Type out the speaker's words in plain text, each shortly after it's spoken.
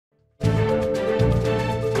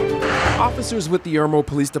Officers with the Irmo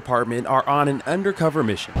Police Department are on an undercover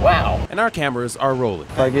mission. Wow. And our cameras are rolling.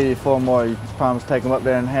 If I give you 4 more, you promise to take them up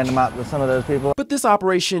there and hand them out to some of those people? But this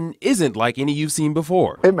operation isn't like any you've seen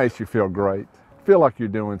before. It makes you feel great. Feel like you're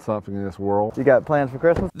doing something in this world. You got plans for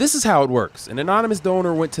Christmas? This is how it works. An anonymous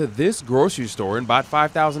donor went to this grocery store and bought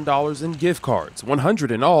 $5,000 in gift cards,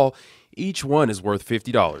 100 in all. Each one is worth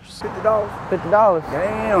 $50. $50?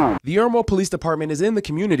 Damn. The Irmo Police Department is in the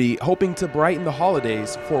community hoping to brighten the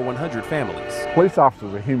holidays for 100 families. Police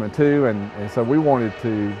officers are human too, and so we wanted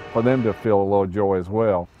for them to feel a little joy as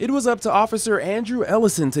well. It was up to Officer Andrew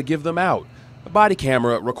Ellison to give them out. A body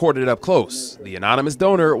camera recorded up close. The anonymous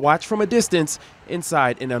donor watched from a distance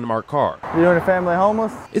inside an unmarked car. You and your family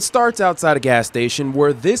homeless? It starts outside a gas station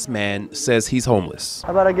where this man says he's homeless.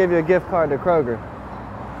 How about I give you a gift card to Kroger?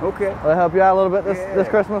 Okay. Will that help you out a little bit this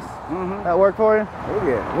Christmas? Mm-hmm. That work for you? Oh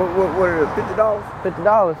yeah. What are the $50?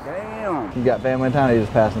 $50. Damn. You got family in town or you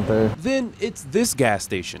just passing through? Then it's this gas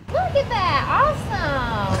station. Look at that.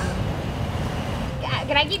 Awesome.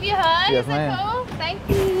 Can I give you a hug? Yes, Is that ma'am. cool? Thank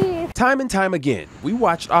you. Time and time again, we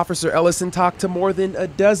watched Officer Ellison talk to more than a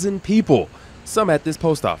dozen people, some at this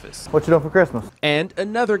post office, What you doing for Christmas? and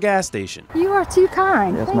another gas station. You are too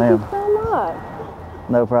kind. Yes, Thank ma'am. you so much.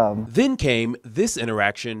 No problem. Then came this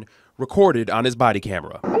interaction recorded on his body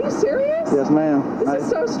camera. Are you serious? Yes, ma'am. This is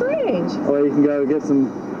so strange. Well, you can go get some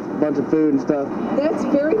bunch of food and stuff. That's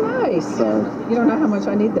very nice. You don't know how much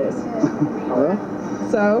I need this.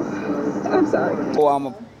 So, I'm sorry. Oh, I'm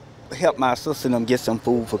gonna help my sister and them get some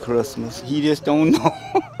food for Christmas. He just don't know.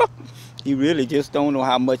 He really just don't know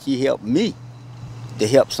how much he helped me to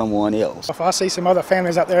help someone else. If I see some other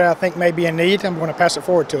families out there I think may be in need, I'm going to pass it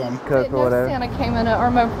forward to them. Cook or whatever. Santa came in an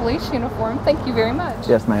Irmo police uniform. Thank you very much.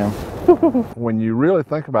 Yes, ma'am. When you really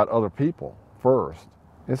think about other people first,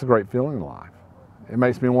 it's a great feeling in life. It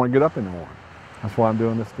makes me want to get up in the morning. That's why I'm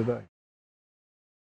doing this today.